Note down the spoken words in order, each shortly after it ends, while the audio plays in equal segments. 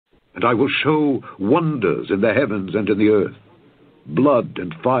And I will show wonders in the heavens and in the earth, blood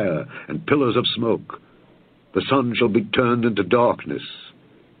and fire and pillars of smoke. The sun shall be turned into darkness,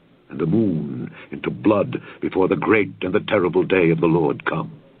 and the moon into blood before the great and the terrible day of the Lord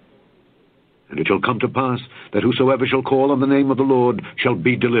come. And it shall come to pass that whosoever shall call on the name of the Lord shall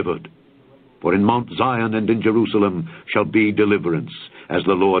be delivered. For in Mount Zion and in Jerusalem shall be deliverance, as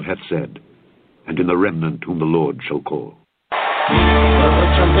the Lord hath said, and in the remnant whom the Lord shall call. The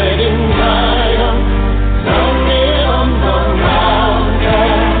trumpet in Zion, sounding on the mountain.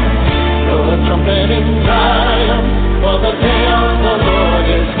 The trumpet in Zion, for the day of the Lord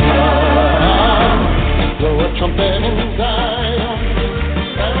is come. Blow a trumpet in Zion,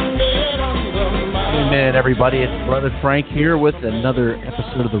 sounding on the mountain. Amen, everybody. It's Brother Frank here with another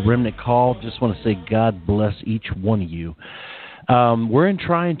episode of the Remnant Call. Just want to say God bless each one of you. We're in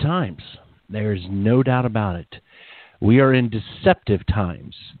trying times. There's no doubt about it. We are in deceptive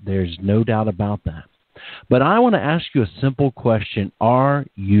times. There's no doubt about that. But I want to ask you a simple question. Are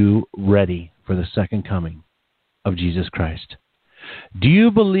you ready for the second coming of Jesus Christ? Do you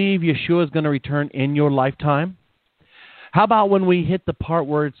believe Yeshua is going to return in your lifetime? How about when we hit the part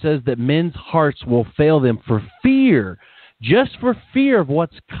where it says that men's hearts will fail them for fear, just for fear of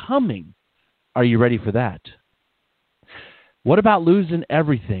what's coming? Are you ready for that? What about losing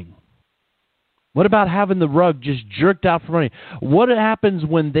everything? What about having the rug just jerked out from underneath? What happens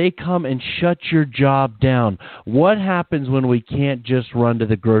when they come and shut your job down? What happens when we can't just run to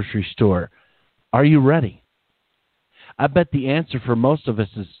the grocery store? Are you ready? I bet the answer for most of us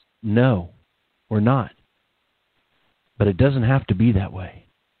is no, we're not. But it doesn't have to be that way.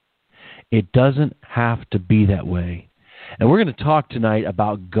 It doesn't have to be that way. And we're going to talk tonight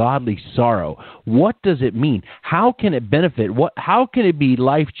about godly sorrow. What does it mean? How can it benefit? How can it be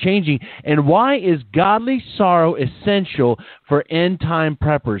life-changing? And why is godly sorrow essential for end-time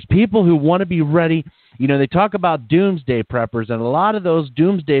preppers? People who want to be ready. You know, they talk about doomsday preppers, and a lot of those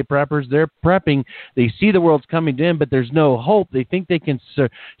doomsday preppers, they're prepping. They see the world's coming to end, but there's no hope. They think they can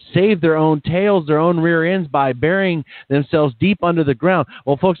save their own tails, their own rear ends by burying themselves deep under the ground.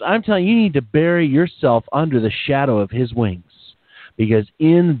 Well, folks, I'm telling you, you need to bury yourself under the shadow of His wings, because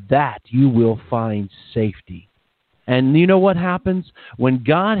in that you will find safety. And you know what happens? When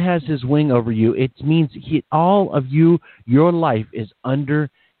God has His wing over you, it means all of you, your life is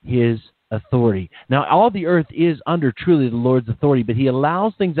under His authority. Now, all the earth is under truly the Lord's authority, but He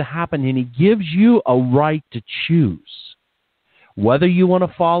allows things to happen, and He gives you a right to choose whether you want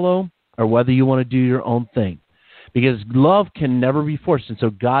to follow or whether you want to do your own thing. Because love can never be forced, and so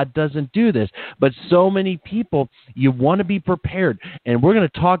God doesn't do this. But so many people, you want to be prepared, and we're going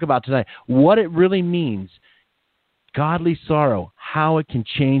to talk about tonight what it really means. Godly sorrow, how it can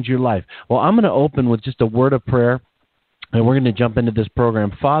change your life. Well, I'm going to open with just a word of prayer, and we're going to jump into this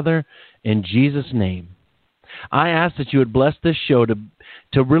program. Father, in Jesus' name, I ask that you would bless this show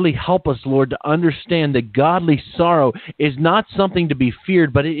to really help us, Lord, to understand that godly sorrow is not something to be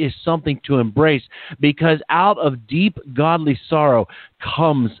feared, but it is something to embrace, because out of deep godly sorrow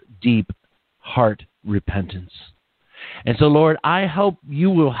comes deep heart repentance. And so, Lord, I hope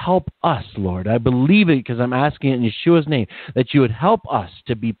you will help us, Lord. I believe it because I'm asking it in Yeshua's name, that you would help us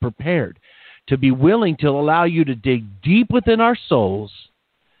to be prepared, to be willing to allow you to dig deep within our souls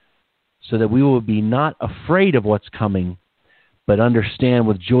so that we will be not afraid of what's coming, but understand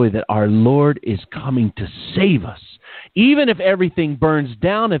with joy that our Lord is coming to save us. Even if everything burns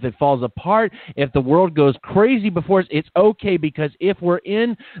down, if it falls apart, if the world goes crazy before us, it's okay, because if we're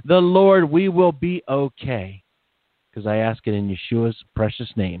in the Lord, we will be okay. Because I ask it in Yeshua's precious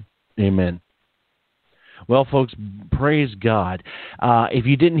name. Amen. Well, folks, praise God. If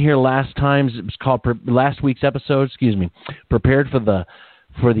you didn't hear last week's episode, Prepared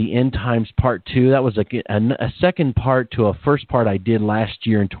for the End Times Part 2. That was a second part to a first part I did last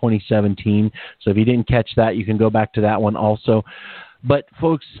year in 2017. So if you didn't catch that, you can go back to that one also. But,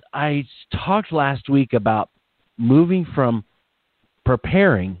 folks, I talked last week about moving from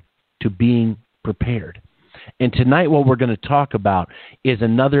preparing to being prepared. And tonight what we're going to talk about is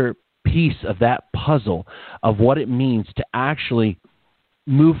another piece of that puzzle of what it means to actually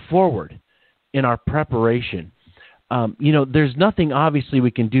move forward in our preparation. There's nothing obviously we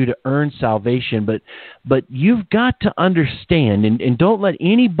can do to earn salvation, but you've got to understand, and don't let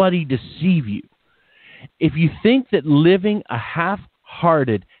anybody deceive you. If you think that living a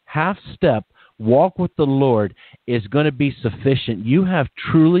half-hearted, half-step walk with the Lord is going to be sufficient, you have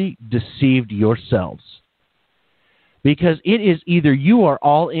truly deceived yourselves. Because it is either you are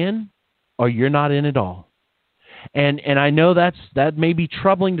all in or you're not in at all. And I know that may be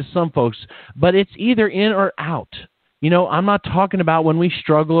troubling to some folks, but it's either in or out. I'm not talking about when we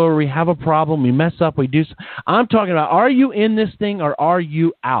struggle or we have a problem, we mess up, we do. I'm talking about, are you in this thing or are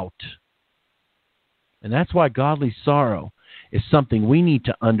you out? And that's why godly sorrow is something we need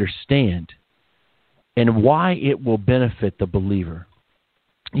to understand and why it will benefit the believer.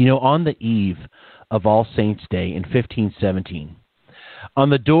 On the eve of All Saints' Day in 1517, on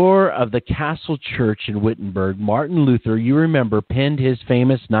the door of the Castle Church in Wittenberg, Martin Luther, you remember, penned his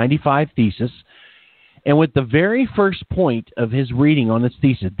famous 95 Thesis. And with the very first point of his reading on his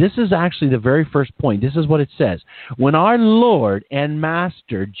thesis, this is actually the very first point. This is what it says. When our Lord and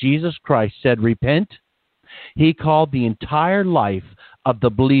Master Jesus Christ said, repent, he called the entire life of the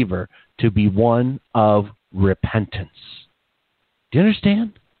believer to be one of repentance. Do you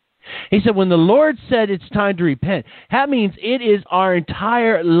understand? He said, when the Lord said it's time to repent, that means it is our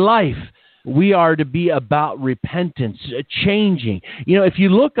entire life. We are to be about repentance, changing. If you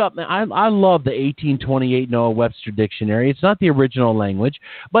look up, I love the 1828 Noah Webster Dictionary. It's not the original language,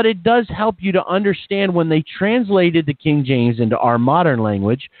 but it does help you to understand when they translated the King James into our modern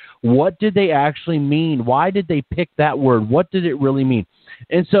language, what did they actually mean? Why did they pick that word? What did it really mean?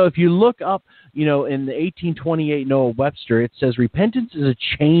 And so if you look up, in the 1828 Noah Webster, it says repentance is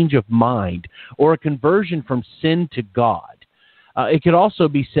a change of mind or a conversion from sin to God. It could also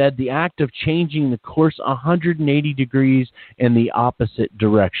be said the act of changing the course 180 degrees in the opposite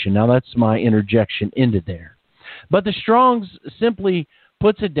direction. Now, that's my interjection into there. But the Strong's simply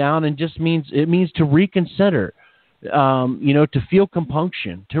puts it down and just means to reconsider, to feel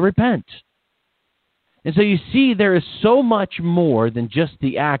compunction, to repent. And so you see there is so much more than just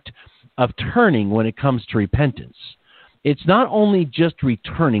the act of turning when it comes to repentance. It's not only just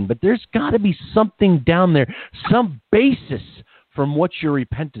returning, but there's got to be something down there, some basis from what your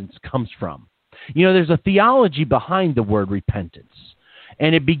repentance comes from. There's a theology behind the word repentance,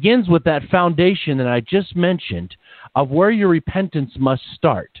 and it begins with that foundation that I just mentioned of where your repentance must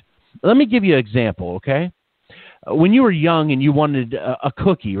start. Let me give you an example, okay? When you were young and you wanted a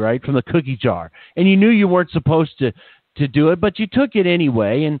cookie, right, from the cookie jar, and you knew you weren't supposed to do it, but you took it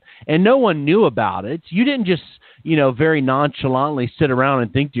anyway, and no one knew about it. You didn't just, very nonchalantly sit around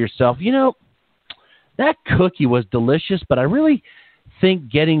and think to yourself, that cookie was delicious, but I really think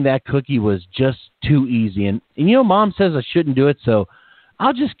getting that cookie was just too easy. And Mom says I shouldn't do it, so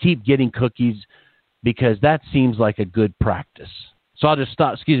I'll just keep getting cookies because that seems like a good practice. So I'll just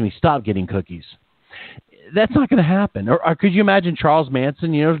stop getting cookies. That's not going to happen. Or could you imagine Charles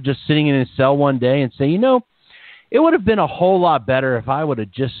Manson, just sitting in his cell one day and say, it would have been a whole lot better if I would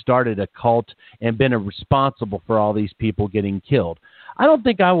have just started a cult and been responsible for all these people getting killed. I don't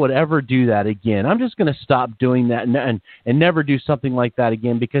think I would ever do that again. I'm just going to stop doing that and never do something like that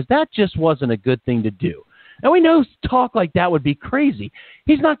again because that just wasn't a good thing to do. And we know talk like that would be crazy.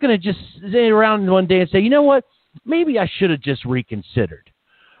 He's not going to just sit around one day and say, you know what, maybe I should have just reconsidered.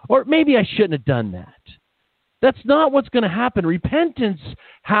 Or maybe I shouldn't have done that. That's not what's going to happen. Repentance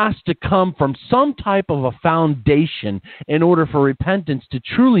has to come from some type of a foundation in order for repentance to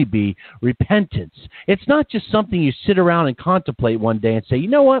truly be repentance. It's not just something you sit around and contemplate one day and say, you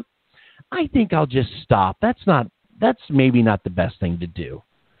know what, I think I'll just stop. That's maybe not the best thing to do.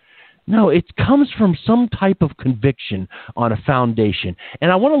 No, it comes from some type of conviction on a foundation.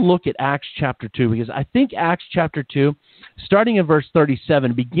 And I want to look at Acts chapter 2 because I think Acts chapter 2, starting in verse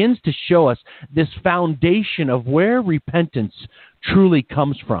 37, begins to show us this foundation of where repentance truly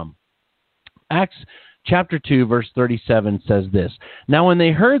comes from. Acts chapter 2, verse 37 says this, Now when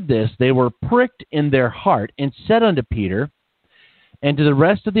they heard this, they were pricked in their heart and said unto Peter and to the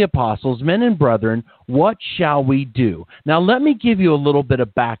rest of the apostles, Men and brethren, what shall we do? Now let me give you a little bit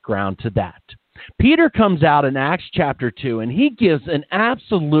of background to that. Peter comes out in Acts chapter 2, and he gives an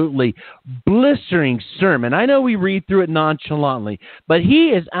absolutely blistering sermon. I know we read through it nonchalantly, but he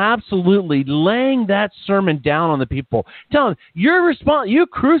is absolutely laying that sermon down on the people. Tell them, you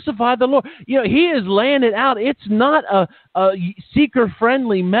crucified the Lord. He is laying it out. It's not a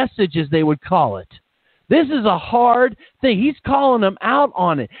seeker-friendly message, as they would call it. This is a hard thing. He's calling them out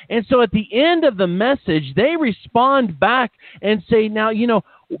on it. And so at the end of the message, they respond back and say, now,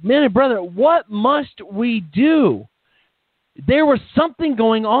 men and brethren, what must we do? There was something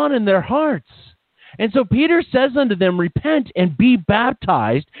going on in their hearts. And so Peter says unto them, Repent and be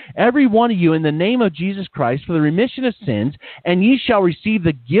baptized, every one of you, in the name of Jesus Christ, for the remission of sins, and ye shall receive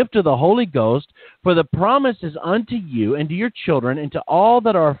the gift of the Holy Ghost, for the promise is unto you and to your children and to all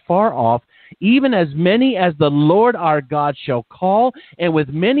that are far off, even as many as the Lord our God shall call. And with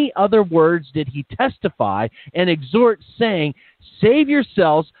many other words did he testify and exhort, saying, Save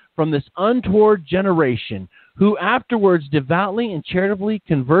yourselves from this untoward generation. who afterwards devoutly and charitably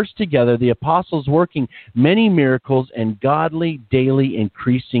conversed together, the apostles working many miracles and godly daily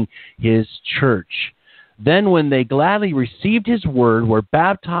increasing his church. Then when they gladly received his word, were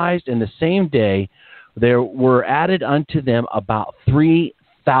baptized in the same day, there were added unto them about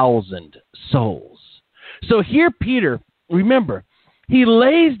 3,000 souls. So here Peter, remember, he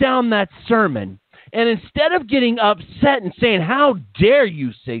lays down that sermon, and instead of getting upset and saying, how dare you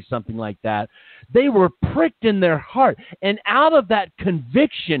say something like that, they were pricked in their heart. And out of that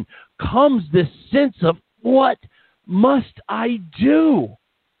conviction comes this sense of, what must I do?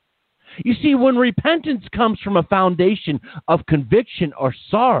 You see, when repentance comes from a foundation of conviction or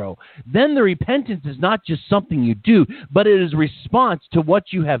sorrow, then the repentance is not just something you do, but it is a response to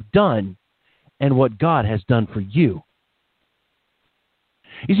what you have done and what God has done for you.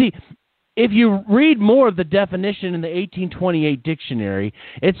 You see, if you read more of the definition in the 1828 dictionary,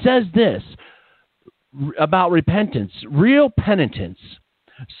 it says this about repentance: real penitence,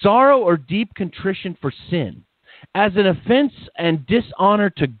 sorrow or deep contrition for sin, as an offense and dishonor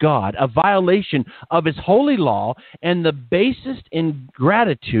to God, a violation of his holy law, and the basest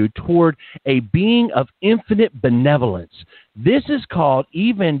ingratitude toward a being of infinite benevolence. This is called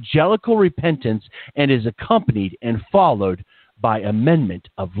evangelical repentance and is accompanied and followed by amendment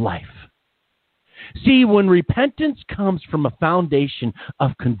of life. See, when repentance comes from a foundation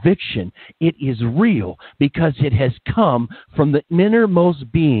of conviction, it is real because it has come from the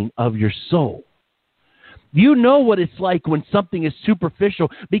innermost being of your soul. You know what it's like when something is superficial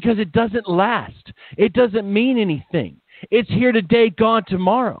because it doesn't last. It doesn't mean anything. It's here today, gone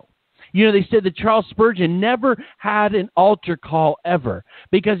tomorrow. You know, they said that Charles Spurgeon never had an altar call ever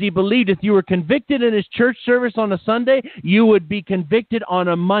because he believed if you were convicted in his church service on a Sunday, you would be convicted on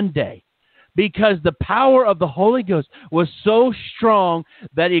a Monday, because the power of the Holy Ghost was so strong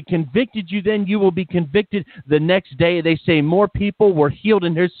that it convicted you, then you will be convicted the next day. They say more people were healed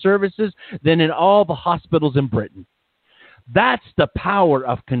in his services than in all the hospitals in Britain. That's the power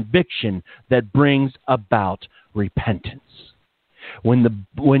of conviction that brings about repentance. When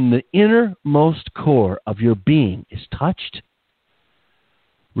the innermost core of your being is touched,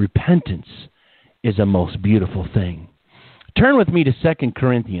 repentance is a most beautiful thing. Turn with me to 2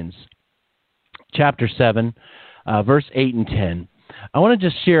 Corinthians chapter 7, verse 8 and 10. I want to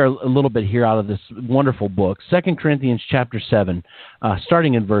just share a little bit here out of this wonderful book, 2 Corinthians chapter 7,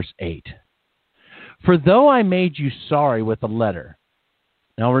 starting in verse 8. For though I made you sorry with a letter.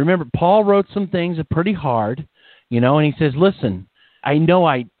 Now remember, Paul wrote some things that are pretty hard, and he says, listen, I know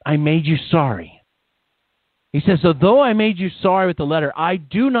I made you sorry. He says, so though I made you sorry with the letter, I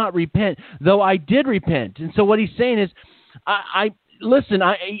do not repent, though I did repent. And so what he's saying is, Listen,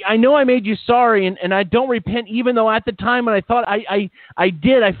 I know I made you sorry, and I don't repent, even though at the time when I thought I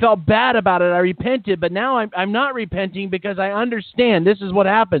did, I felt bad about it. I repented, but now I'm not repenting because I understand. This is what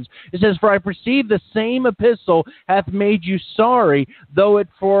happens. It says, for I perceive the same epistle hath made you sorry, though it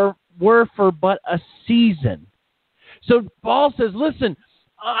were for but a season. So Paul says, listen,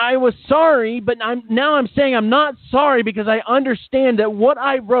 I was sorry, but now I'm saying I'm not sorry because I understand that what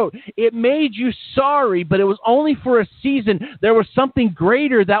I wrote, it made you sorry, but it was only for a season. There was something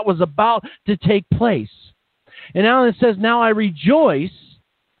greater that was about to take place. And now it says, now I rejoice,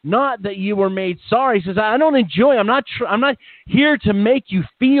 not that you were made sorry. He says, I don't enjoy. I'm not here to make you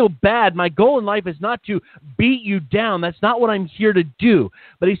feel bad. My goal in life is not to beat you down. That's not what I'm here to do.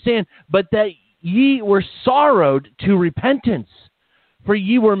 But he's saying, but that ye were sorrowed to repentance. For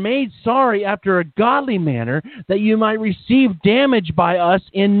ye were made sorry after a godly manner, that you might receive damage by us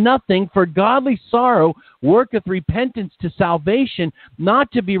in nothing. For godly sorrow worketh repentance to salvation,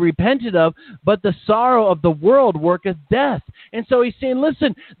 not to be repented of, but the sorrow of the world worketh death. And so he's saying,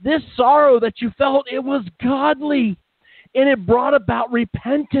 listen, this sorrow that you felt, it was godly, and it brought about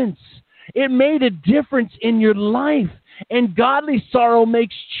repentance. It made a difference in your life. And godly sorrow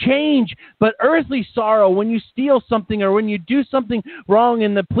makes change, but earthly sorrow, when you steal something or when you do something wrong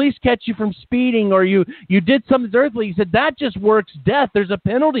and the police catch you from speeding or you did something earthly, he said that just works death. There's a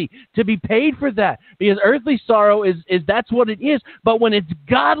penalty to be paid for that, because earthly sorrow is that's what it is. But when it's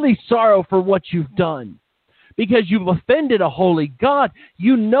godly sorrow for what you've done, because you've offended a holy God,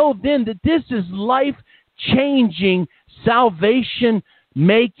 you know then that this is life-changing,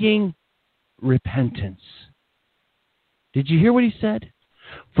 salvation-making repentance. Did you hear what he said?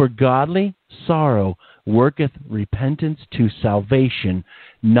 For godly sorrow worketh repentance to salvation,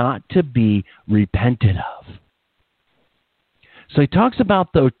 not to be repented of. So he talks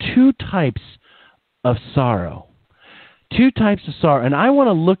about the two types of sorrow. Two types of sorrow. And I want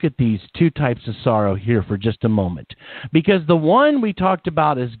to look at these two types of sorrow here for just a moment. Because the one we talked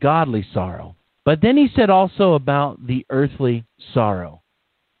about is godly sorrow. But then he said also about the earthly sorrow.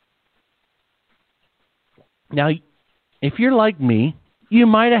 Now, if you're like me, you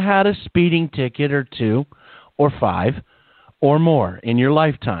might have had a speeding ticket or 2 or 5 or more in your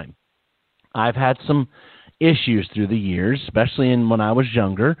lifetime. I've had some issues through the years, especially when I was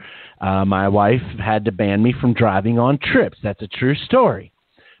younger. My wife had to ban me from driving on trips. That's a true story.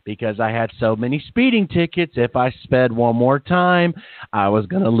 Because I had so many speeding tickets, if I sped one more time, I was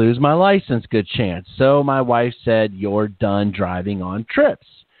going to lose my license, good chance. So my wife said, "You're done driving on trips."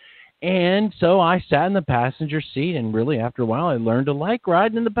 And so I sat in the passenger seat, and really after a while I learned to like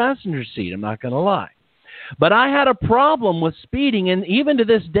riding in the passenger seat, I'm not going to lie. But I had a problem with speeding, and even to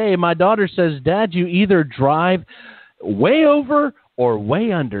this day, my daughter says, "Dad, you either drive way over or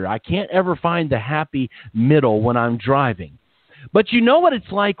way under. I can't ever find the happy middle when I'm driving." But you know what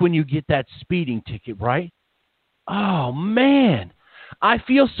it's like when you get that speeding ticket, right? Oh, man, I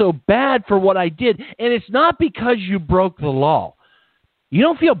feel so bad for what I did. And it's not because you broke the law. You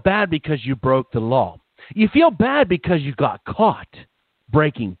don't feel bad because you broke the law. You feel bad because you got caught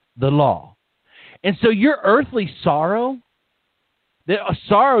breaking the law. And so your earthly sorrow, the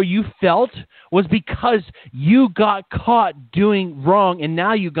sorrow you felt, was because you got caught doing wrong, and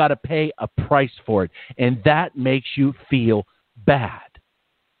now you got to pay a price for it. And that makes you feel bad.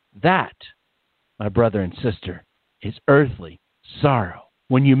 That, my brother and sister, is earthly sorrow.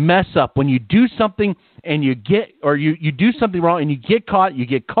 When you mess up, when you do something and you do something wrong and you get caught, you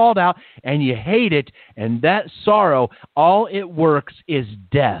get called out and you hate it, and that sorrow, all it works is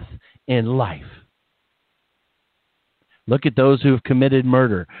death in life. Look at those who have committed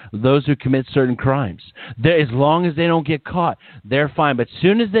murder, those who commit certain crimes. As long as they don't get caught, they're fine. But as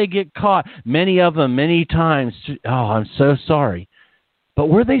soon as they get caught, many of them, many times, "Oh, I'm so sorry." But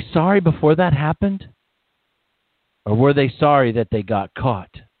were they sorry before that happened? Or were they sorry that they got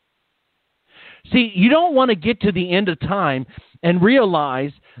caught? See, you don't want to get to the end of time and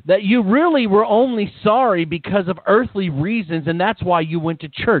realize that you really were only sorry because of earthly reasons, and that's why you went to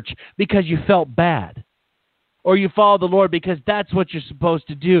church, because you felt bad. Or you follow the Lord because that's what you're supposed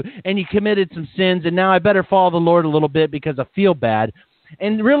to do, and you committed some sins, and now I better follow the Lord a little bit because I feel bad.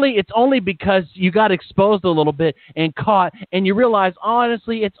 And really, it's only because you got exposed a little bit and caught, and you realize,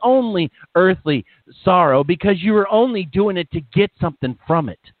 honestly, it's only earthly sorrow because you were only doing it to get something from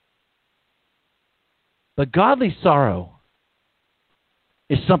it. But godly sorrow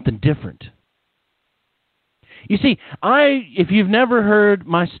is something different. You see, if you've never heard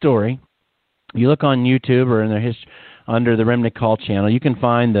my story, you look on YouTube or in under the Remnant Call channel, you can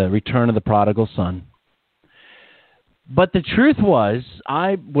find the Return of the Prodigal Son. But the truth was,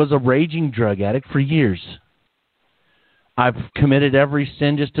 I was a raging drug addict for years. I've committed every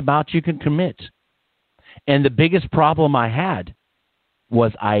sin just about you can commit. And the biggest problem I had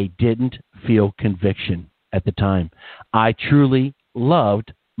was I didn't feel conviction at the time. I truly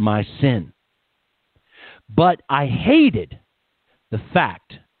loved my sin. But I hated the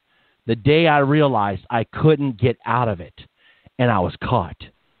fact the day I realized I couldn't get out of it, and I was caught,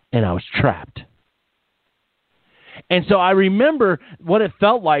 and I was trapped. And so I remember what it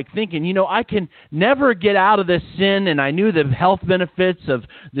felt like thinking, I can never get out of this sin, and I knew the health benefits of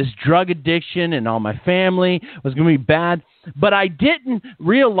this drug addiction and all my family was going to be bad, but I didn't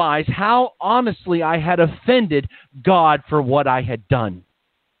realize how honestly I had offended God for what I had done.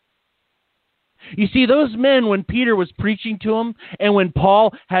 You see, those men, when Peter was preaching to them and when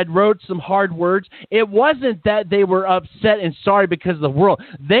Paul had wrote some hard words, it wasn't that they were upset and sorry because of the world.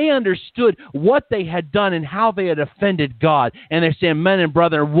 They understood what they had done and how they had offended God. And they're saying, "Men and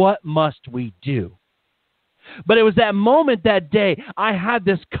brethren, what must we do?" But it was that moment that day I had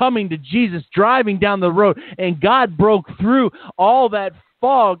this coming to Jesus driving down the road, and God broke through all that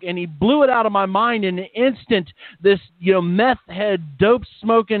fog, and he blew it out of my mind in an instant. This, meth head, dope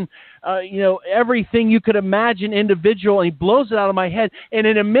smoking, everything you could imagine individual, and he blows it out of my head. And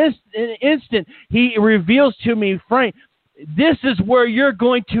in an instant, he reveals to me, "Frank, this is where you're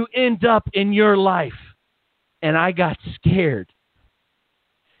going to end up in your life." And I got scared.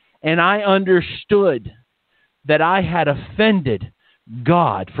 And I understood that I had offended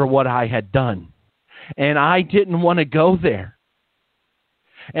God for what I had done. And I didn't want to go there.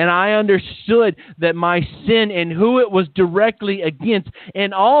 And I understood that my sin and who it was directly against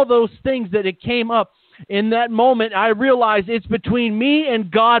and all those things that it came up. In that moment, I realized it's between me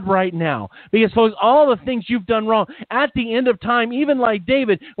and God right now. Because, folks, all the things you've done wrong, at the end of time, even like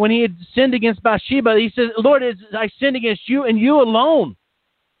David, when he had sinned against Bathsheba, he says, "Lord, I sinned against you and you alone."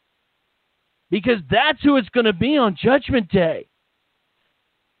 Because that's who it's going to be on Judgment Day.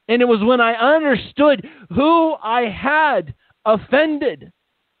 And it was when I understood who I had offended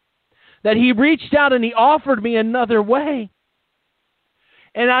that He reached out and He offered me another way.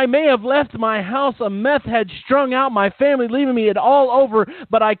 And I may have left my house, a meth had strung out my family, leaving me it all over,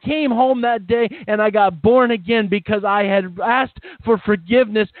 but I came home that day and I got born again because I had asked for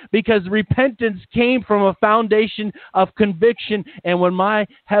forgiveness, because repentance came from a foundation of conviction. And when my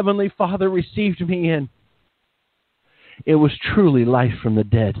Heavenly Father received me in, it was truly life from the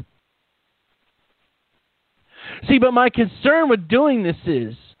dead. See, but my concern with doing this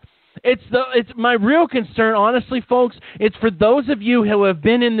is, it's my real concern, honestly, folks. It's for those of you who have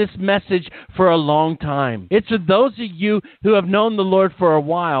been in this message for a long time. It's for those of you who have known the Lord for a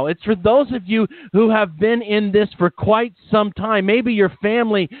while. It's for those of you who have been in this for quite some time. Maybe your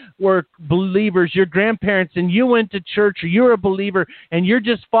family were believers, your grandparents, and you went to church, or you're a believer, and you're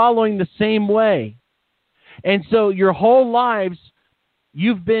just following the same way. And so your whole lives,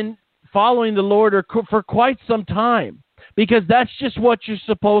 you've been following the Lord for quite some time, because that's just what you're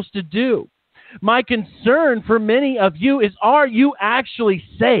supposed to do. My concern for many of you is, are you actually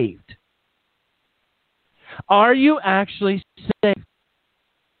saved? Are you actually saved?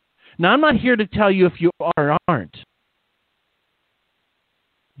 Now, I'm not here to tell you if you are or aren't,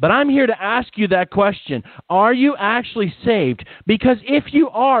 but I'm here to ask you that question. Are you actually saved? Because if you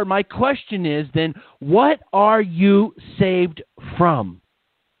are, my question is then, what are you saved from?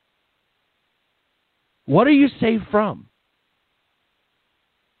 What are you saved from?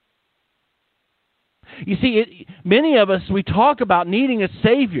 You see, many of us, we talk about needing a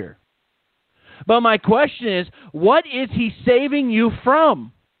Savior. But my question is, what is He saving you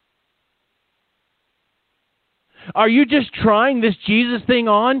from? Are you just trying this Jesus thing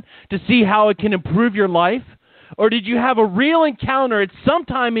on to see how it can improve your life? Or did you have a real encounter at some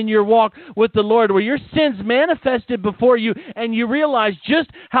time in your walk with the Lord where your sins manifested before you and you realized just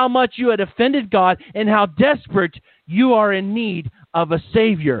how much you had offended God and how desperate you are in need of a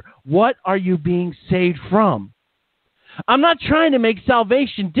Savior? What are you being saved from? I'm not trying to make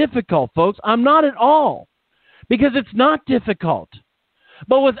salvation difficult, folks. I'm not at all, because it's not difficult.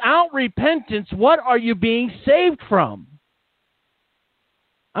 But without repentance, what are you being saved from?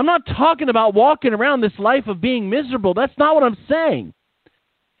 I'm not talking about walking around this life of being miserable. That's not what I'm saying.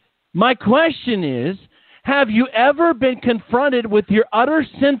 My question is, have you ever been confronted with your utter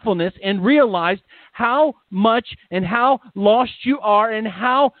sinfulness and realized how much and how lost you are and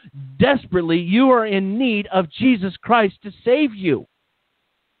how desperately you are in need of Jesus Christ to save you?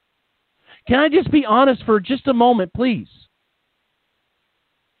 Can I just be honest for just a moment, please?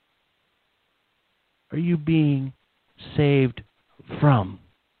 Are you being saved from?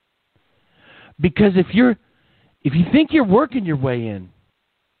 Because if you think you're working your way in,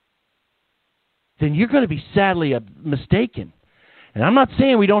 then you're going to be sadly mistaken. And I'm not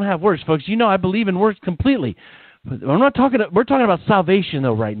saying we don't have works, folks. You know I believe in works completely. But we're talking about salvation,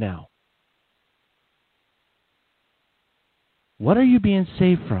 though, right now. What are you being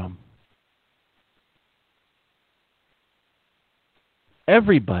saved from?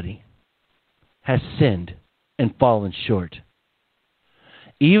 Everybody has sinned and fallen short.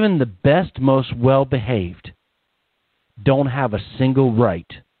 Even the best, most well-behaved don't have a single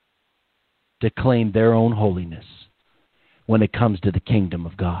right to claim their own holiness when it comes to the kingdom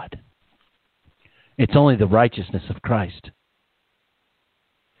of God. It's only the righteousness of Christ.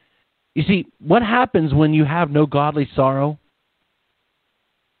 You see, what happens when you have no godly sorrow,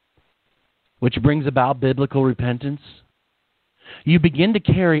 which brings about biblical repentance? You begin to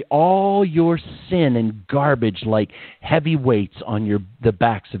carry all your sin and garbage like heavy weights on the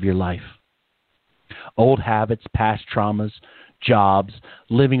backs of your life. Old habits, past traumas, jobs,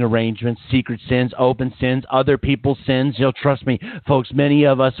 living arrangements, secret sins, open sins, other people's sins. You'll trust me, folks, many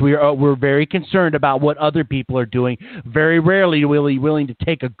of us, we're very concerned about what other people are doing. Very rarely are we willing to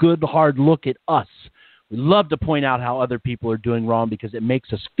take a good, hard look at us. We love to point out how other people are doing wrong because it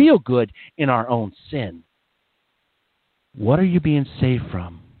makes us feel good in our own sin. What are you being saved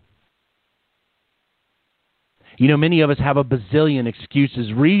from? You know, many of us have a bazillion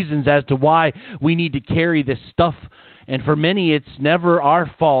excuses, reasons as to why we need to carry this stuff. And for many, it's never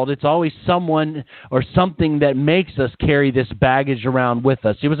our fault. It's always someone or something that makes us carry this baggage around with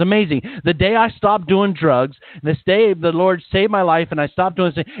us. It was amazing. The day I stopped doing drugs, this day the Lord saved my life and I stopped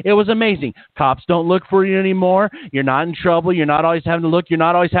doing this, it was amazing. Cops don't look for you anymore. You're not in trouble. You're not always having to look. You're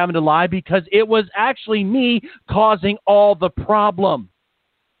not always having to lie, because it was actually me causing all the problem.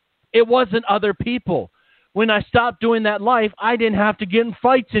 It wasn't other people. When I stopped doing that life, I didn't have to get in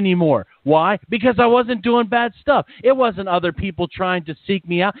fights anymore. Why? Because I wasn't doing bad stuff. It wasn't other people trying to seek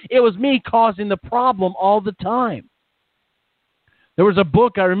me out. It was me causing the problem all the time. There was a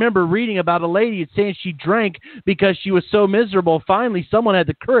book I remember reading about a lady saying she drank because she was so miserable. Finally, someone had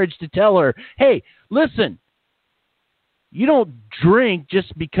the courage to tell her, hey, listen, you don't drink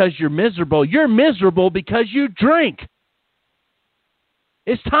just because you're miserable. You're miserable because you drink.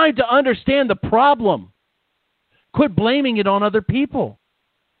 It's time to understand the problem. Quit blaming it on other people.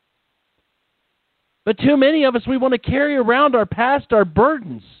 But too many of us, we want to carry around our past, our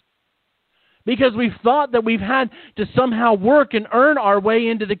burdens, because we've thought that we've had to somehow work and earn our way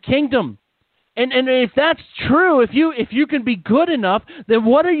into the kingdom. And if that's true, if you can be good enough, then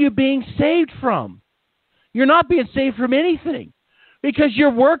what are you being saved from? You're not being saved from anything, because you're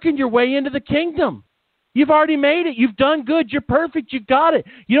working your way into the kingdom. You've already made it. You've done good. You're perfect. You got it.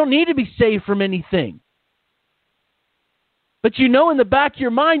 You don't need to be saved from anything. But you know in the back of your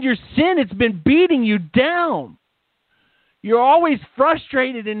mind, your sin, it's been beating you down. You're always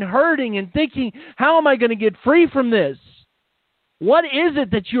frustrated and hurting and thinking, how am I going to get free from this? What is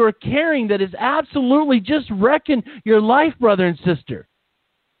it that you are carrying that is absolutely just wrecking your life, brother and sister?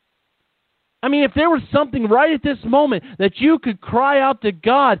 I mean, if there was something right at this moment that you could cry out to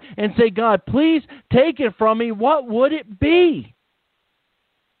God and say, God, please take it from me, what would it be?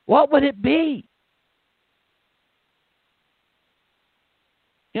 What would it be?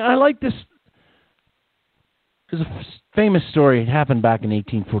 You know, I like this. There's a famous story. It happened back in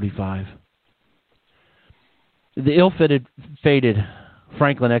 1845. The ill-fated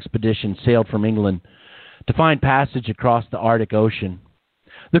Franklin expedition sailed from England to find passage across the Arctic Ocean.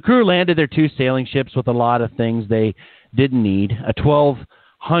 The crew landed their 2 sailing ships with a lot of things they didn't need: a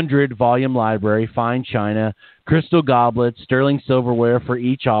 1,200-volume library, fine china, crystal goblets, sterling silverware for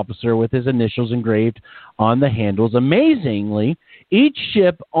each officer with his initials engraved on the handles. Amazingly, each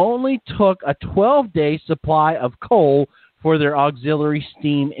ship only took a 12-day supply of coal for their auxiliary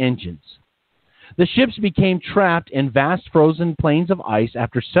steam engines. The ships became trapped in vast frozen plains of ice.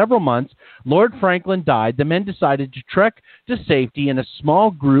 After several months, Lord Franklin died. The men decided to trek to safety in a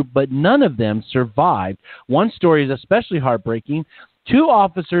small group, but none of them survived. One story is especially heartbreaking. 2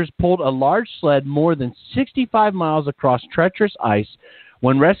 officers pulled a large sled more than 65 miles across treacherous ice.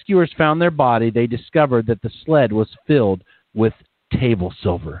 When rescuers found their body, they discovered that the sled was filled with table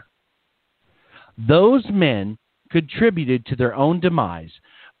silver. Those men contributed to their own demise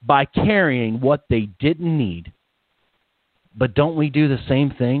by carrying what they didn't need. But don't we do the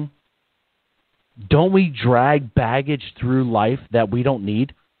same thing? Don't we drag baggage through life that we don't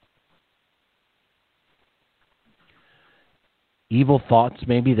need? Evil thoughts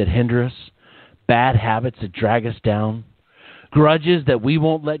maybe that hinder us, bad habits that drag us down, grudges that we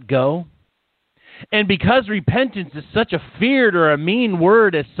won't let go. And because repentance is such a feared or a mean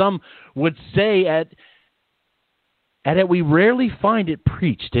word, as some would say, at it, we rarely find it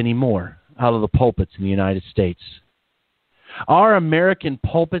preached anymore out of the pulpits in the United States. Our American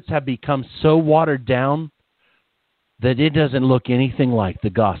pulpits have become so watered down that it doesn't look anything like the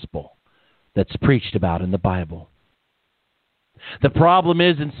gospel that's preached about in the Bible. The problem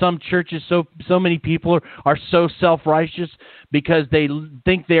is, in some churches, so many people are so self-righteous because they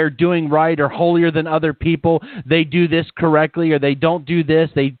think they're doing right or holier than other people. They do this correctly, or they don't do this.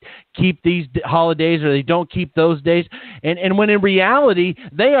 They keep these holidays, or they don't keep those days. And when in reality,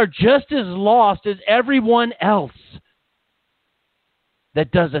 they are just as lost as everyone else that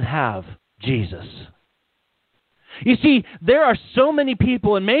doesn't have Jesus. You see, there are so many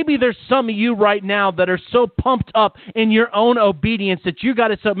people, and maybe there's some of you right now that are so pumped up in your own obedience that you got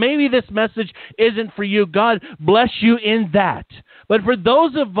it. So maybe this message isn't for you. God bless you in that. But for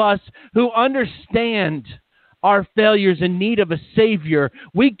those of us who understand our failures in need of a Savior,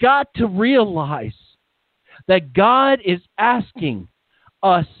 we got to realize that God is asking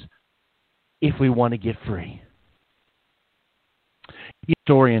us if we want to get free. A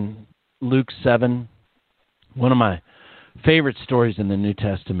story in Luke 7. One of my favorite stories in the New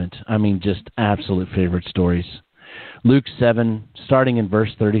Testament. I mean, just absolute favorite stories. Luke 7, starting in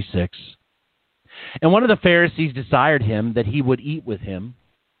verse 36. And one of the Pharisees desired him that he would eat with him.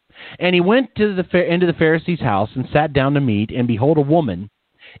 And he went to into the Pharisee's house and sat down to meat. And behold, a woman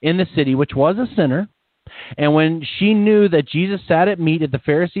in the city, which was a sinner, and when she knew that Jesus sat at meat at the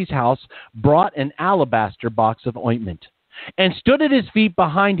Pharisee's house, brought an alabaster box of ointment, and stood at his feet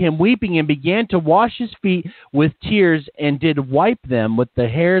behind him, weeping, and began to wash his feet with tears, and did wipe them with the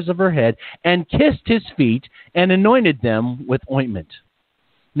hairs of her head, and kissed his feet, and anointed them with ointment.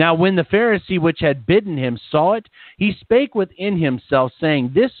 Now when the Pharisee which had bidden him saw it, he spake within himself,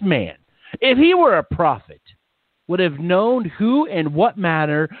 saying, This man, if he were a prophet, would have known who and what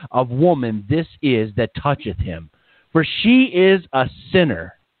manner of woman this is that toucheth him, for she is a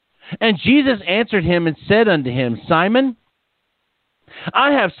sinner. And Jesus answered him and said unto him, Simon,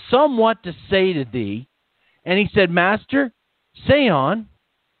 I have somewhat to say to thee. And he said, Master, say on.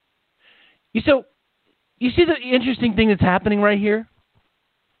 You see the interesting thing that's happening right here?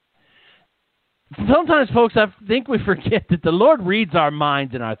 Sometimes, folks, I think we forget that the Lord reads our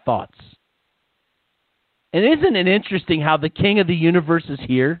minds and our thoughts. And isn't it interesting how the King of the universe is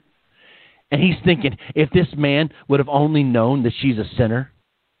here? And he's thinking, if this man would have only known that she's a sinner.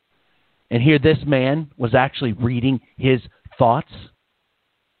 And here this man was actually reading his thoughts.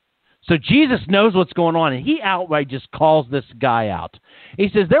 So Jesus knows what's going on, and he outright just calls this guy out. He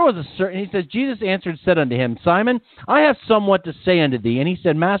says, Jesus answered and said unto him, Simon, I have somewhat to say unto thee. And he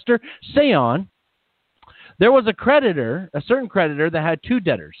said, Master, say on. There was a certain creditor that had 2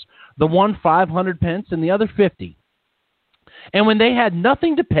 debtors, the one 500 pence and the other 50. And when they had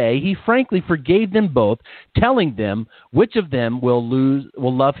nothing to pay, he frankly forgave them both, telling them which of them will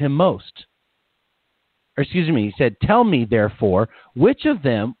love him most. He said, Tell me, therefore, which of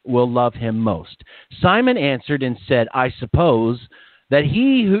them will love him most? Simon answered and said, I suppose that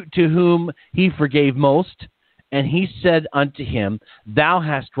to whom he forgave most. And he said unto him, Thou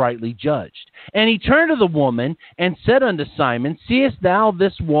hast rightly judged. And he turned to the woman and said unto Simon, Seest thou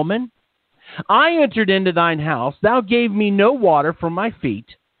this woman? I entered into thine house. Thou gave me no water for my feet,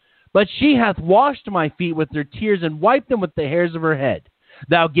 but she hath washed my feet with her tears and wiped them with the hairs of her head.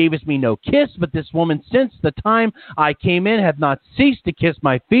 Thou gavest me no kiss, but this woman since the time I came in hath not ceased to kiss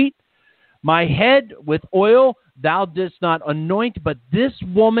my feet. My head with oil thou didst not anoint, but this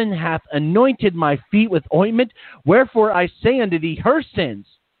woman hath anointed my feet with ointment. Wherefore I say unto thee, her sins,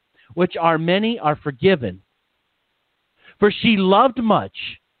 which are many, are forgiven. For she loved much,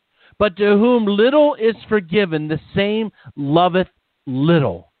 but to whom little is forgiven, the same loveth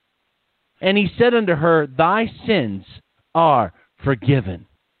little. And he said unto her, Thy sins are forgiven.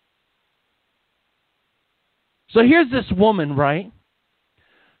 So here's this woman, right?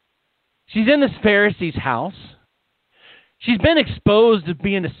 She's in this Pharisee's house. She's been exposed as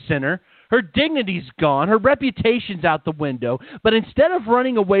being a sinner. Her dignity's gone. Her reputation's out the window. But instead of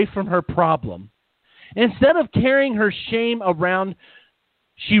running away from her problem, instead of carrying her shame around,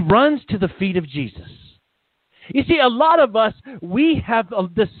 she runs to the feet of Jesus. You see, a lot of us, we have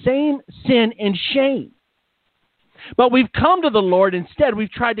the same sin and shame. But we've come to the Lord instead.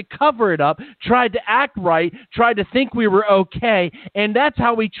 We've tried to cover it up, tried to act right, tried to think we were okay, and that's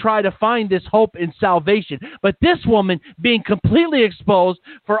how we try to find this hope in salvation. But this woman, being completely exposed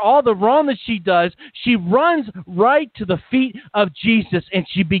for all the wrong that she does, she runs right to the feet of Jesus, and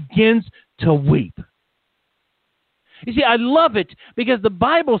she begins to weep. You see, I love it because the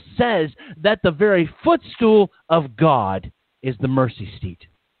Bible says that the very footstool of God is the mercy seat.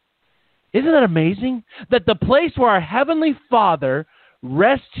 Isn't that amazing? That the place where our Heavenly Father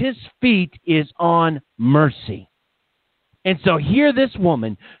rests his feet is on mercy. And so here this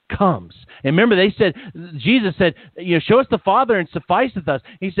woman comes. And remember, Jesus said, show us the Father and sufficeth us.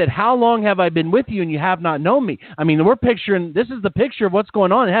 He said, how long have I been with you and you have not known me? I mean, this is the picture of what's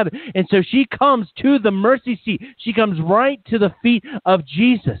going on in heaven. And so she comes to the mercy seat. She comes right to the feet of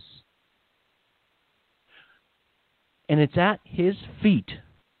Jesus. And it's at his feet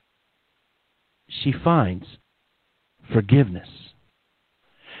she finds forgiveness.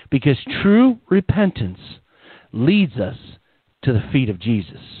 Because true repentance leads us to the feet of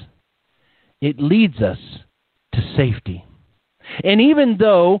Jesus. It leads us to safety. And even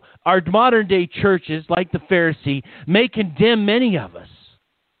though our modern day churches, like the Pharisee, may condemn many of us,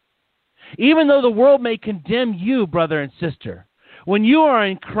 even though the world may condemn you, brother and sister, when you are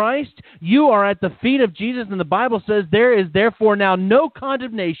in Christ, you are at the feet of Jesus, and the Bible says, there is therefore now no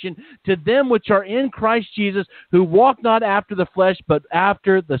condemnation to them which are in Christ Jesus, who walk not after the flesh, but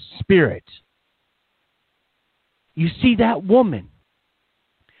after the Spirit. You see that woman.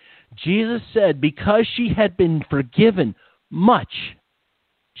 Jesus said, because she had been forgiven much,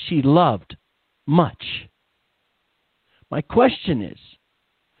 she loved much. My question is,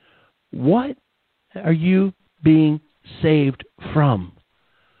 what are you being saved from?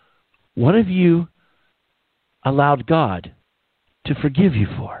 What have you allowed God to forgive you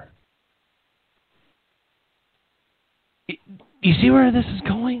for? You see where this is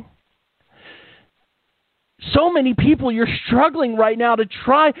going? So many people, you're struggling right now to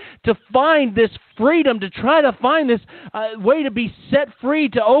try to find this freedom to try to find this way to be set free,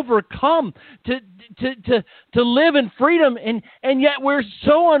 to overcome, to live in freedom, and yet we're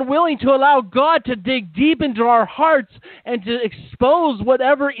so unwilling to allow God to dig deep into our hearts and to expose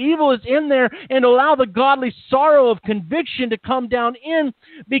whatever evil is in there and allow the godly sorrow of conviction to come down in,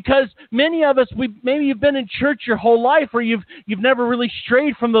 because many of us, maybe you've been in church your whole life, or you've never really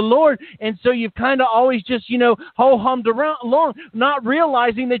strayed from the Lord, and so you've kind of always just, ho-hummed around along, not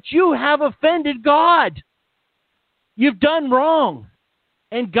realizing that you have offended God. You've done wrong.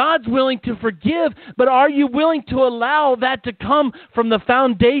 And God's willing to forgive, but are you willing to allow that to come from the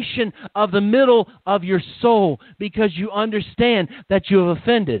foundation of the middle of your soul, because you understand that you have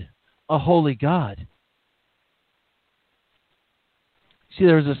offended a holy God? See,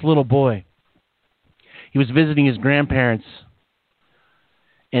 there was this little boy. He was visiting his grandparents,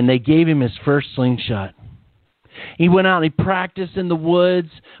 and they gave him his first slingshot. He went out and he practiced in the woods,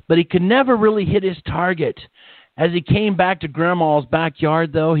 but he could never really hit his target. As he came back to Grandma's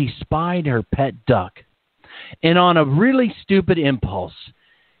backyard, though, he spied her pet duck. And on a really stupid impulse,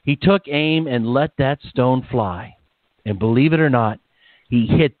 he took aim and let that stone fly. And believe it or not, he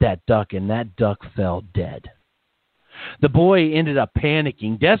hit that duck, and that duck fell dead. The boy ended up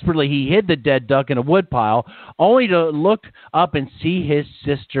panicking. Desperately, he hid the dead duck in a woodpile, only to look up and see his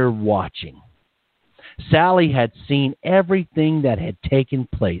sister watching. Sally had seen everything that had taken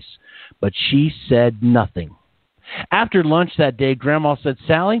place, but she said nothing. After lunch that day, Grandma said,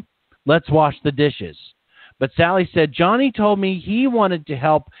 "Sally, let's wash the dishes." But Sally said, "Johnny told me he wanted to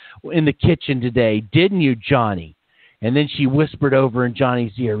help in the kitchen today. Didn't you, Johnny?" And then she whispered over in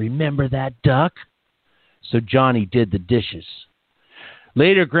Johnny's ear, "Remember that duck?" So Johnny did the dishes.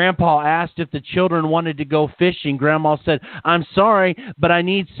 Later, Grandpa asked if the children wanted to go fishing. Grandma said, "I'm sorry, but I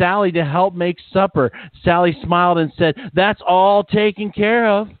need Sally to help make supper." Sally smiled and said, "That's all taken care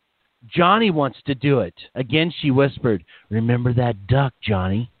of. Johnny wants to do it." Again, she whispered, "Remember that duck,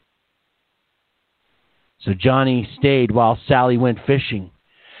 Johnny?" So Johnny stayed while Sally went fishing.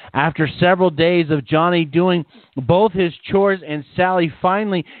 After several days of Johnny doing both his chores and Sally,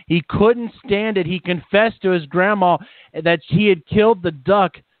 finally, he couldn't stand it. He confessed to his grandma that he had killed the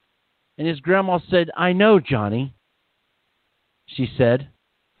duck. And his grandma said, "I know, Johnny," she said,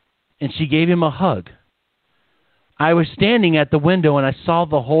 and she gave him a hug. "I was standing at the window and I saw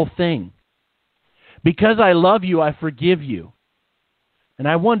the whole thing. Because I love you, I forgive you. And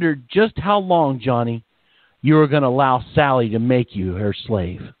I wondered just how long, Johnny, you were going to allow Sally to make you her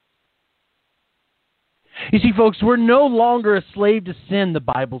slave." You see, folks, we're no longer a slave to sin, the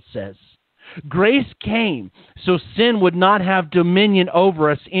Bible says. Grace came so sin would not have dominion over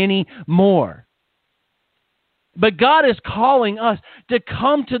us anymore. But God is calling us to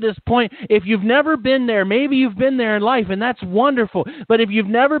come to this point. If you've never been there, maybe you've been there in life, and that's wonderful. But if you've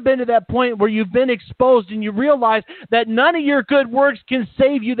never been to that point where you've been exposed and you realize that none of your good works can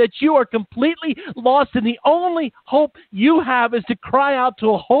save you, that you are completely lost, and the only hope you have is to cry out to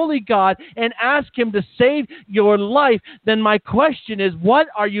a holy God and ask Him to save your life, then my question is, what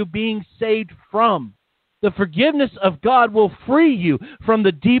are you being saved from? The forgiveness of God will free you from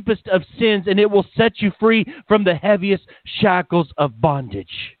the deepest of sins, and it will set you free from the heaviest shackles of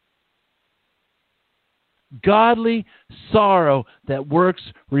bondage. Godly sorrow that works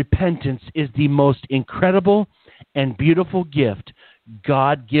repentance is the most incredible and beautiful gift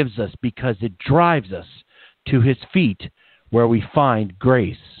God gives us, because it drives us to His feet, where we find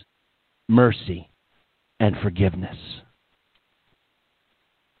grace, mercy, and forgiveness.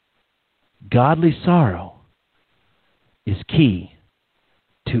 Godly sorrow is key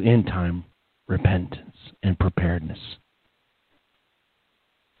to end-time repentance and preparedness.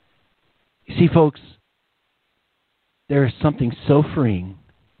 You see, folks, there is something so freeing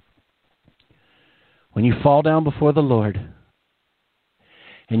when you fall down before the Lord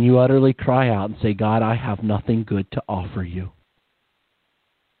and you utterly cry out and say, "God, I have nothing good to offer you.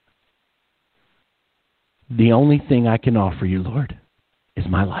 The only thing I can offer you, Lord, is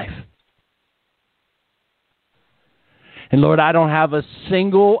my life. And Lord, I don't have a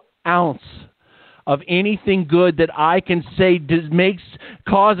single ounce of anything good that I can say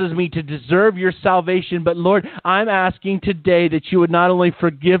causes me to deserve your salvation. But Lord, I'm asking today that you would not only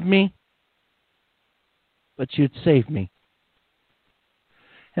forgive me, but you'd save me.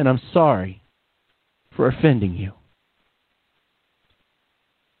 And I'm sorry for offending you."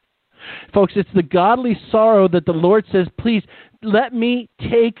 Folks, it's the godly sorrow that the Lord says, "Please let me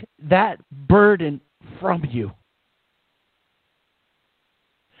take that burden from you."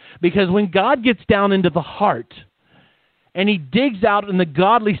 Because when God gets down into the heart and He digs out in the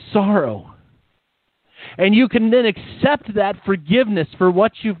godly sorrow, and you can then accept that forgiveness for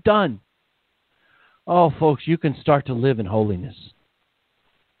what you've done, Oh, folks, you can start to live in holiness.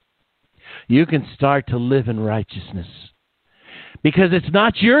 You can start to live in righteousness. Because it's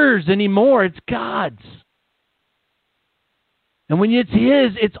not yours anymore, it's God's. And when it's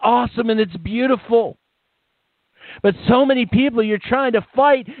His, it's awesome and it's beautiful. But so many people, you're trying to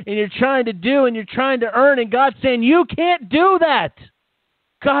fight and you're trying to do and you're trying to earn, and God's saying, you can't do that.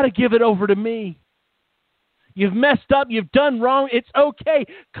 Got to give it over to me. You've messed up. You've done wrong. It's okay.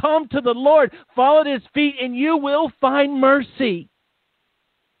 Come to the Lord. Fall at His feet, and you will find mercy.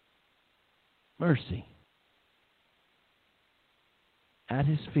 Mercy. At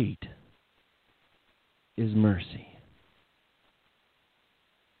His feet is mercy.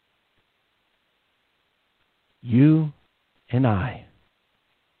 You and I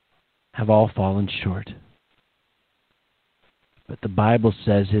have all fallen short. But the Bible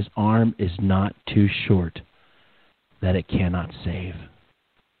says His arm is not too short that it cannot save.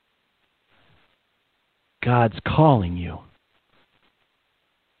 God's calling you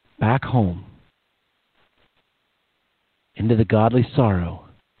back home into the godly sorrow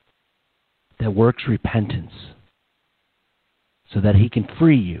that works repentance so that He can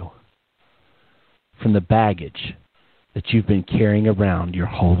free you from the baggage that you've been carrying around your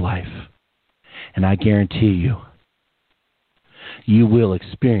whole life. And I guarantee you, you will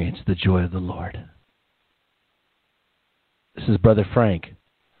experience the joy of the Lord. This is Brother Frank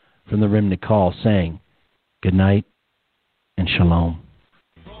from the Remnant Call saying good night and shalom.